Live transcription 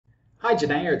Hi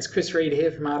Janaea, it's Chris Reed here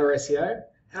from Ardor SEO,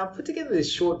 and I've put together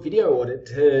this short video audit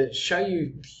to show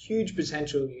you the huge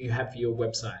potential you have for your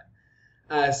website.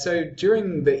 So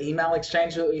during the email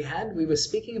exchange that we had, we were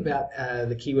speaking about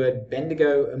the keyword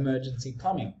Bendigo Emergency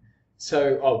Plumbing.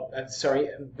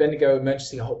 Bendigo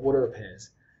Emergency Hot Water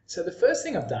Repairs. So the first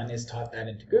thing I've done is type that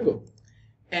into Google.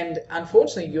 And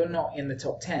unfortunately, you're not in the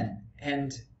top 10.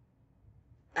 And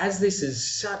as this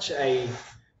is such a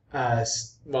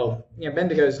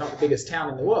Bendigo is not the biggest town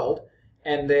in the world,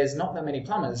 and there's not that many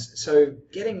plumbers, so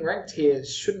getting ranked here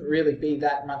shouldn't really be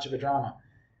that much of a drama.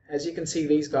 As you can see,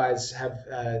 these guys have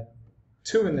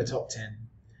 2 in the top 10,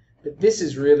 but this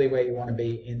is really where you want to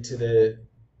be into the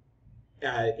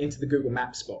Google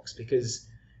Maps box, because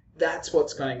that's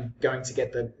what's going to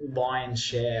get the lion's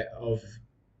share of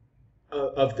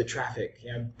the traffic.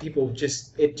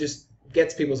 It just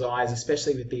gets people's eyes,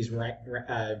 especially with these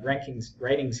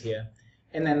ratings here,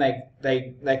 and then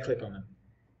they click on them.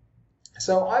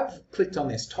 So I've clicked on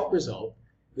this top result,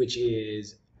 which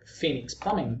is Phoenix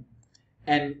Plumbing,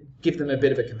 and give them a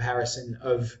bit of a comparison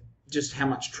of just how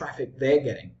much traffic they're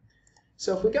getting.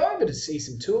 So if we go over to see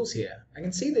some tools here, I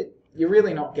can see that you're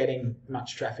really not getting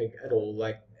much traffic at all,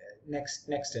 like next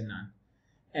to none.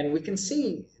 And we can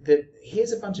see that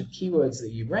here's a bunch of keywords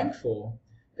that you rank for,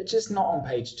 but just not on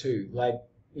page 2, like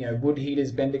wood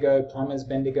heaters Bendigo, plumbers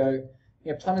Bendigo.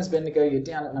 Plumbers Bendigo, you're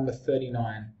down at number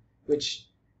 39, which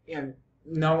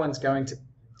no one's going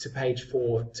to page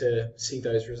 4 to see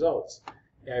those results.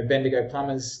 Bendigo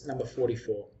plumbers number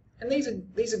 44, and these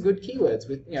are good keywords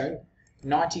with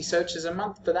 90 searches a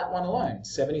month for that one alone,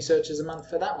 70 searches a month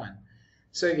for that one.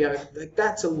 So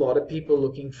that's a lot of people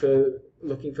looking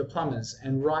for plumbers,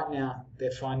 and right now they're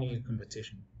finding a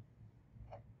competition.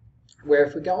 Where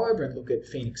if we go over and look at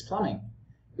Phoenix Plumbing,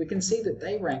 we can see that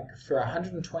they rank for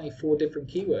 124 different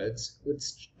keywords,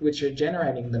 which are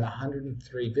generating them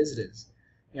 103 visitors.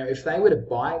 If they were to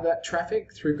buy that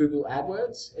traffic through Google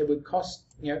AdWords, it would cost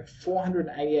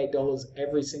 $488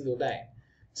 every single day.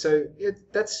 So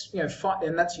that's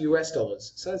and that's US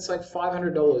dollars. So it's like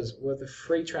 $500 worth of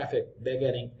free traffic they're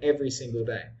getting every single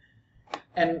day.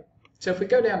 And so if we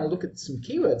go down and look at some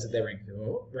keywords that they're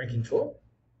ranking for,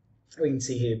 we can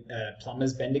see here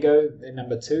plumbers Bendigo, they're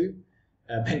number 2.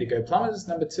 Bendigo plumbers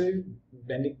number 2.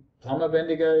 Plumber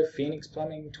Bendigo, Phoenix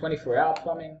Plumbing, 24-hour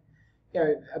plumbing.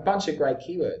 A bunch of great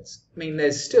keywords. I mean,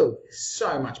 there's still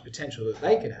so much potential that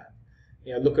they could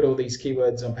have. Look at all these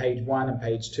keywords on page 1 and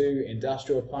page 2.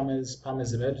 Industrial plumbers,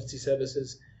 plumbers emergency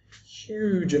services.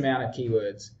 Huge amount of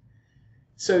keywords.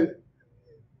 So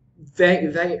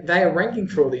they are ranking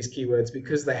for all these keywords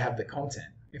because they have the content.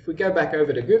 If we go back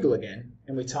over to Google again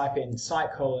and we type in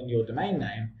site : your domain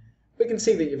name, we can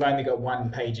see that you've only got 1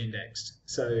 page indexed.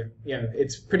 So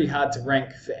it's pretty hard to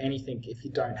rank for anything if you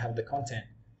don't have the content.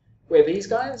 Where these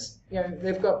guys,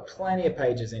 they've got plenty of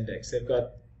pages indexed. They've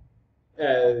got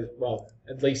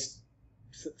at least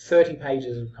 30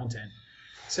 pages of content.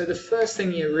 So the first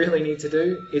thing you really need to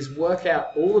do is work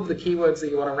out all of the keywords that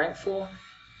you want to rank for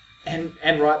and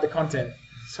write the content.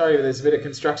 Sorry, there's a bit of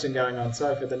construction going on.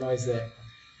 Sorry for the noise there.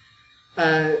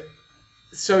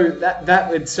 So that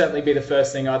would certainly be the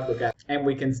first thing I'd look at, and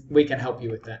we can help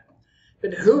you with that.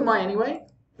 But who am I anyway?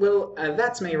 Well,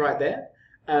 that's me right there.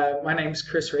 My name's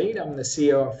Chris Reed. I'm the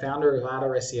CEO and founder of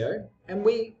Ardor SEO, and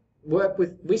we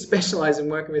specialize in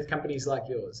working with companies like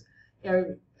yours,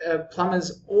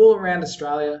 plumbers all around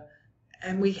Australia,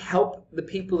 and we help the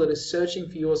people that are searching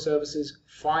for your services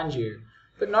find you.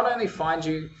 But not only find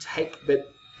you, but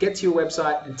get to your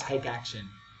website and take action.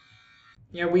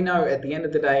 We know at the end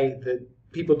of the day that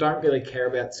people don't really care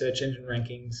about search engine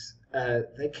rankings.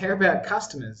 They care about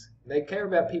customers. They care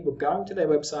about people going to their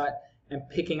website and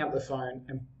picking up the phone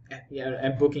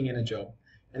and booking in a job.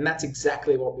 And that's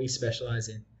exactly what we specialize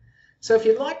in. So if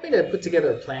you'd like me to put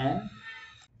together a plan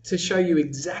to show you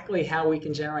exactly how we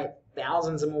can generate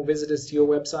thousands of more visitors to your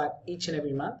website each and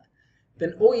every month,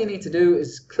 then all you need to do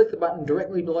is click the button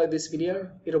directly below this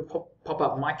video. It'll pop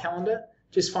up my calendar.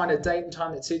 Just find a date and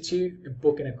time that suits you and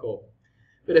book in a call.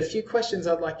 But a few questions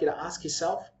I'd like you to ask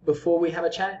yourself before we have a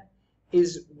chat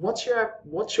is, what's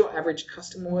your average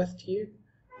customer worth to you?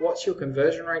 What's your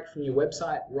conversion rate from your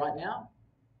website right now?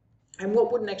 And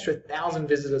what would an extra 1,000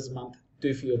 visitors a month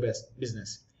do for your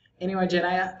business? Anyway,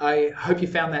 Janaea, I hope you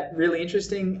found that really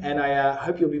interesting, and I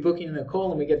hope you'll be booking in a call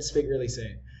and we get to speak really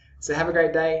soon. So have a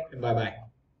great day, and bye-bye.